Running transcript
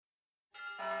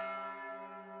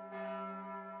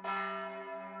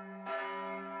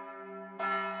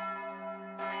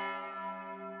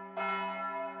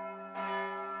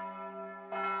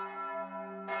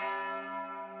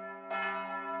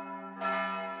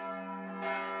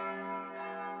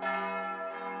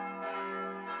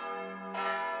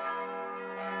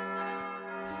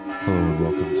Hello and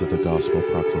welcome to the Gospel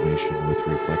Proclamation with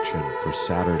Reflection for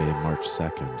Saturday, March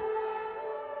 2nd.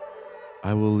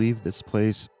 I will leave this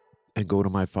place and go to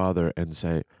my Father and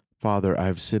say, Father, I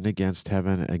have sinned against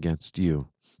heaven and against you.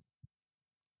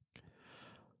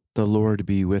 The Lord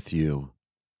be with you.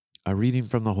 A reading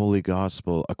from the Holy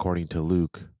Gospel according to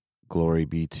Luke. Glory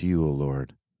be to you, O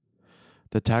Lord.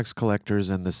 The tax collectors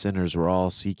and the sinners were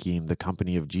all seeking the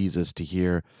company of Jesus to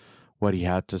hear what he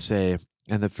had to say.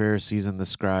 And the Pharisees and the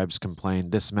scribes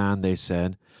complained. This man, they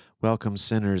said, welcomes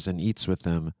sinners and eats with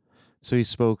them. So he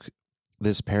spoke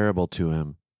this parable to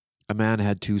him. A man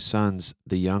had 2 sons.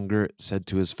 The younger said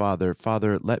to his father,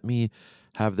 Father, let me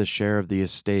have the share of the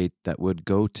estate that would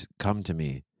come to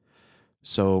me.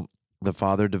 So the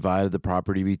father divided the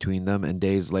property between them, and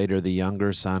days later the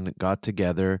younger son got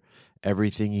together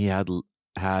everything he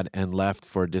had and left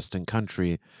for a distant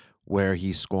country, where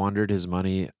he squandered his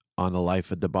money on a life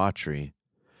of debauchery.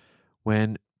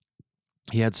 When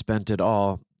he had spent it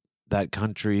all, that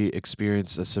country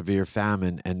experienced a severe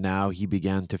famine, and now he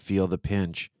began to feel the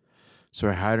pinch. So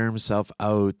he hired himself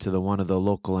out to one of the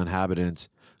local inhabitants,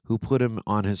 who put him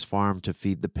on his farm to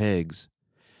feed the pigs.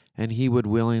 And he would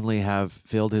willingly have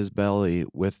filled his belly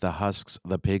with the husks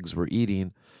the pigs were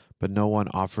eating, but no one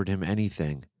offered him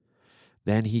anything.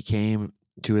 Then he came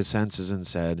to his senses and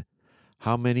said,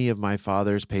 How many of my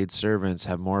father's paid servants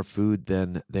have more food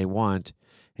than they want,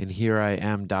 and here I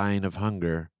am dying of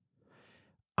hunger?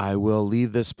 I will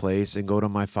leave this place and go to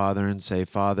my father and say,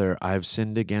 Father, I have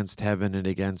sinned against heaven and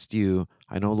against you.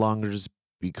 I no longer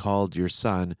be called your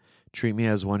son. Treat me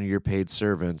as one of your paid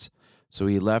servants. So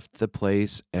he left the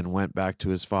place and went back to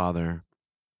his father.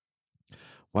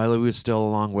 While he was still a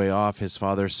long way off, his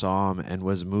father saw him and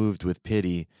was moved with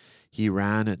pity. He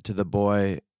ran to the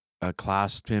boy,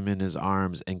 clasped him in his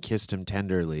arms, and kissed him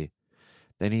tenderly.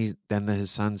 Then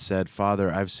his son said,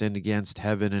 Father, I've sinned against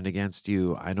heaven and against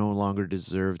you. I no longer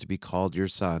deserve to be called your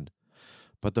son.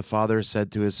 But the father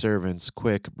said to his servants,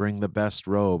 Quick, bring the best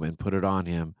robe and put it on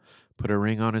him. Put a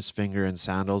ring on his finger and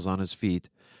sandals on his feet.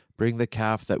 Bring the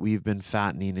calf that we've been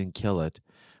fattening and kill it.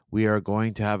 We are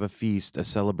going to have a feast, a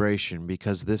celebration,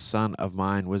 because this son of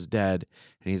mine was dead,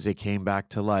 and as he came back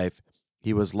to life,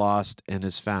 he was lost and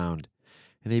is found.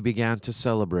 And they began to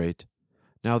celebrate.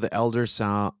 Now the elder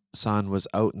son was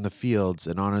out in the fields,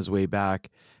 and on his way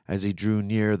back, as he drew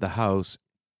near the house,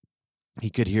 he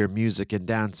could hear music and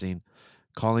dancing.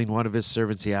 Calling one of his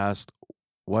servants, he asked,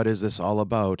 What is this all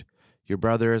about? Your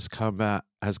brother has come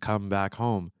back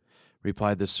home,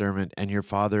 replied the servant, and your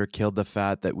father killed the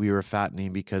fat that we were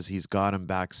fattening because he's got him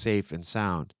back safe and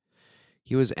sound.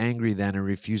 He was angry then and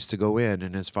refused to go in,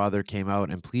 and his father came out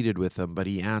and pleaded with him, but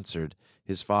he answered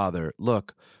his father,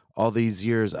 Look, all these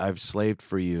years I've slaved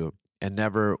for you and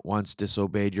never once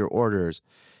disobeyed your orders,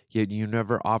 yet you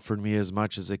never offered me as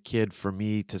much as a kid for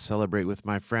me to celebrate with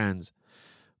my friends.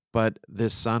 But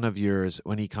this son of yours,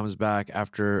 when he comes back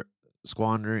after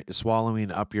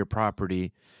swallowing up your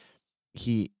property,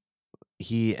 he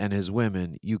and his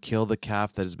women, you kill the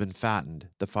calf that has been fattened.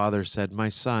 The father said, My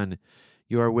son,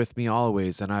 you are with me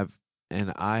always, and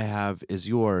I have is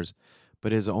yours.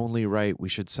 But it is only right we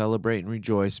should celebrate and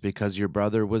rejoice, because your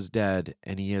brother was dead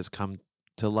and he has come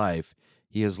to life.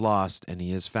 He is lost and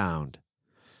he is found.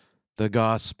 The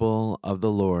Gospel of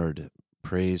the Lord.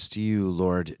 Praise to you,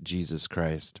 Lord Jesus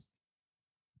Christ.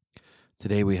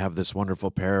 Today we have this wonderful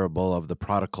parable of the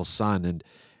prodigal son, and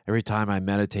every time I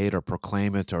meditate or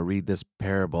proclaim it or read this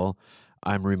parable,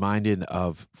 I'm reminded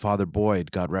of Father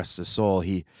Boyd, God rest his soul.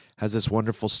 He has this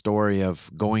wonderful story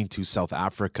of going to South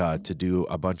Africa to do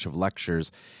a bunch of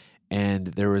lectures, and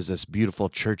there was this beautiful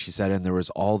church, he said, and there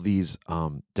was all these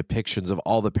depictions of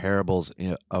all the parables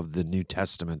of the New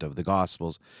Testament, of the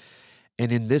Gospels.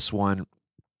 And in this one,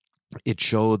 it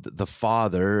showed the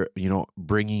father,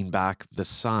 bringing back the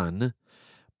son,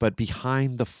 but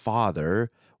behind the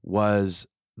father was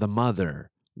the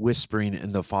mother whispering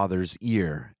in the father's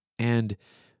ear. And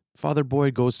Father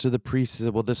Boyd goes to the priest and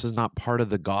said, well, this is not part of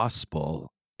the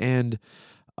gospel. And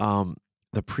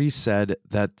the priest said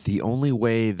that the only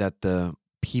way that the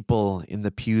people in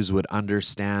the pews would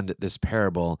understand this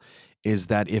parable is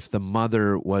that if the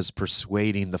mother was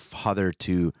persuading the father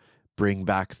to bring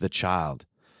back the child.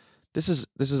 This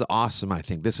is awesome, I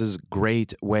think. This is a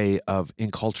great way of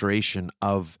enculturation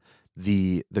of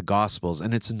the Gospels.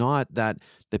 And it's not that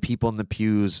the people in the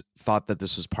pews thought that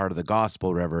this was part of the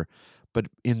gospel, Rever, but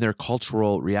in their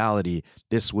cultural reality,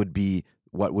 this would be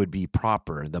what would be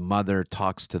proper. The mother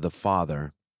talks to the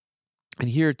father. And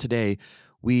here today,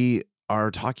 we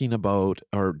are talking about,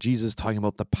 or Jesus talking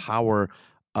about, the power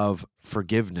of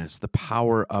forgiveness, the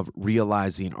power of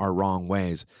realizing our wrong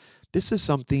ways. This is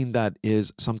something that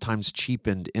is sometimes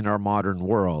cheapened in our modern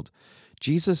world.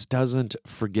 Jesus doesn't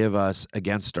forgive us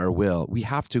against our will. We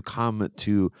have to come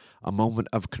to a moment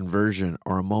of conversion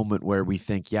or a moment where we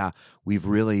think, yeah, we've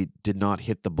really did not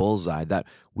hit the bullseye, that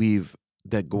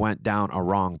went down a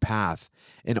wrong path.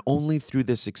 And only through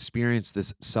this experience,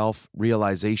 this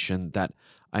self-realization that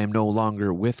I am no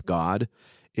longer with God,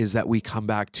 is that we come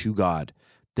back to God.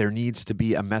 There needs to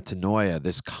be a metanoia,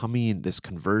 this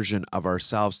conversion of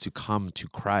ourselves to come to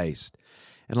Christ.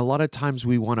 And a lot of times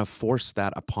we want to force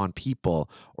that upon people,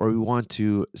 or we want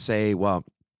to say, well,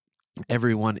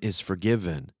 everyone is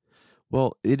forgiven.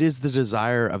 Well, it is the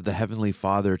desire of the Heavenly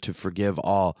Father to forgive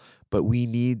all, but we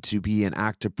need to be an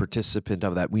active participant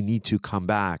of that. We need to come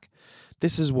back.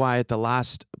 This is why at the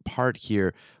last part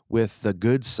here with the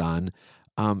good son,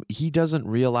 he doesn't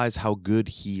realize how good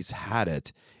he's had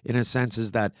it. In a sense,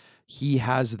 is that he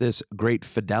has this great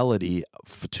fidelity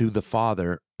to the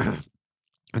Father.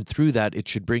 And through that, it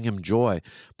should bring him joy.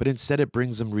 But instead, it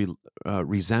brings him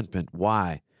resentment.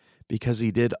 Why? Because he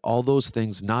did all those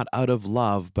things not out of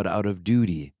love, but out of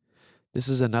duty. This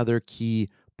is another key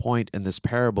point in this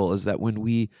parable, is that when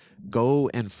we go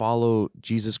and follow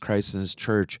Jesus Christ and his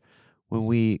church, when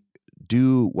we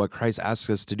do what Christ asks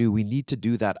us to do, we need to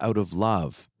do that out of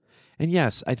love. And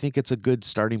yes, I think it's a good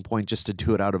starting point just to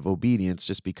do it out of obedience,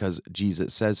 just because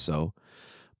Jesus says so.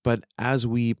 But as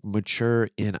we mature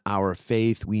in our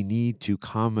faith, we need to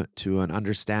come to an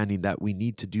understanding that we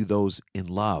need to do those in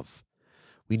love.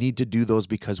 We need to do those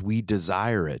because we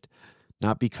desire it,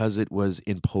 not because it was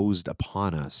imposed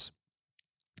upon us.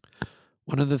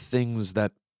 One of the things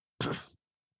that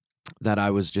that I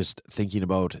was just thinking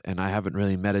about, and I haven't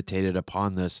really meditated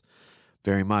upon this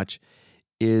very much,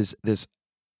 is this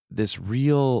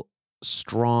real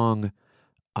strong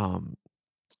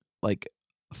like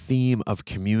theme of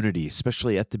community,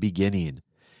 especially at the beginning,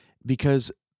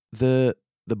 because the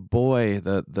boy,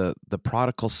 the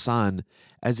prodigal son,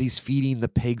 as he's feeding the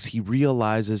pigs, he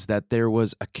realizes that there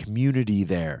was a community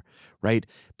there, right?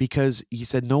 Because he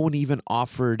said no one even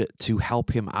offered to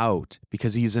help him out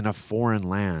because he's in a foreign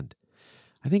land.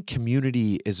 I think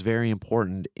community is very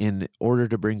important in order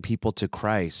to bring people to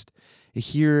Christ.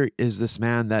 Here is this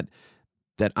man that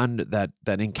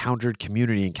encountered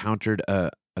community, encountered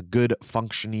a good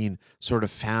functioning sort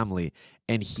of family.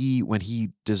 And when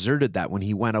he deserted that, when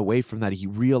he went away from that, he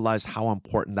realized how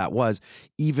important that was,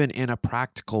 even in a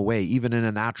practical way, even in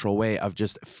a natural way of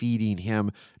just feeding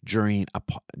him during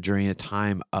a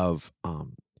time of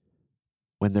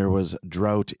when there was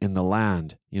drought in the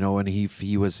land. When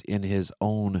he was in his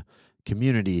own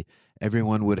community,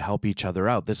 everyone would help each other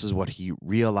out. This is what he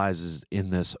realizes in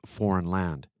this foreign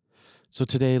land. So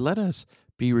today, let us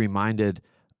be reminded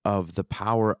of the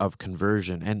power of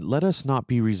conversion, and let us not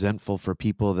be resentful for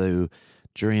people who,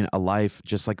 during a life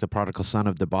just like the prodigal son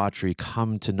of debauchery,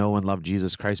 come to know and love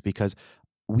Jesus Christ, because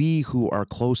we who are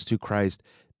close to Christ,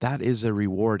 that is a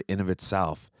reward in of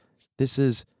itself. This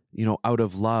is, out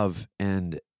of love,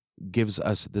 and gives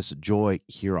us this joy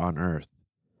here on earth.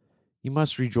 You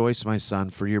must rejoice, my son,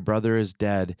 for your brother is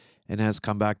dead and has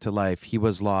come back to life. He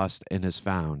was lost and is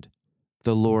found.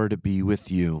 The Lord be with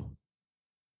you.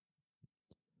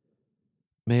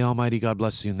 May Almighty God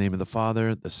bless you in the name of the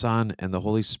Father, the Son, and the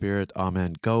Holy Spirit.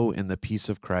 Amen. Go in the peace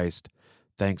of Christ.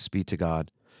 Thanks be to God.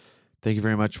 Thank you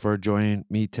very much for joining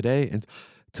me today. And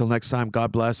till next time,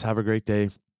 God bless. Have a great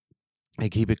day. And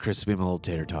keep it crispy, my little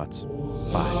tater tots.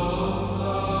 Bye.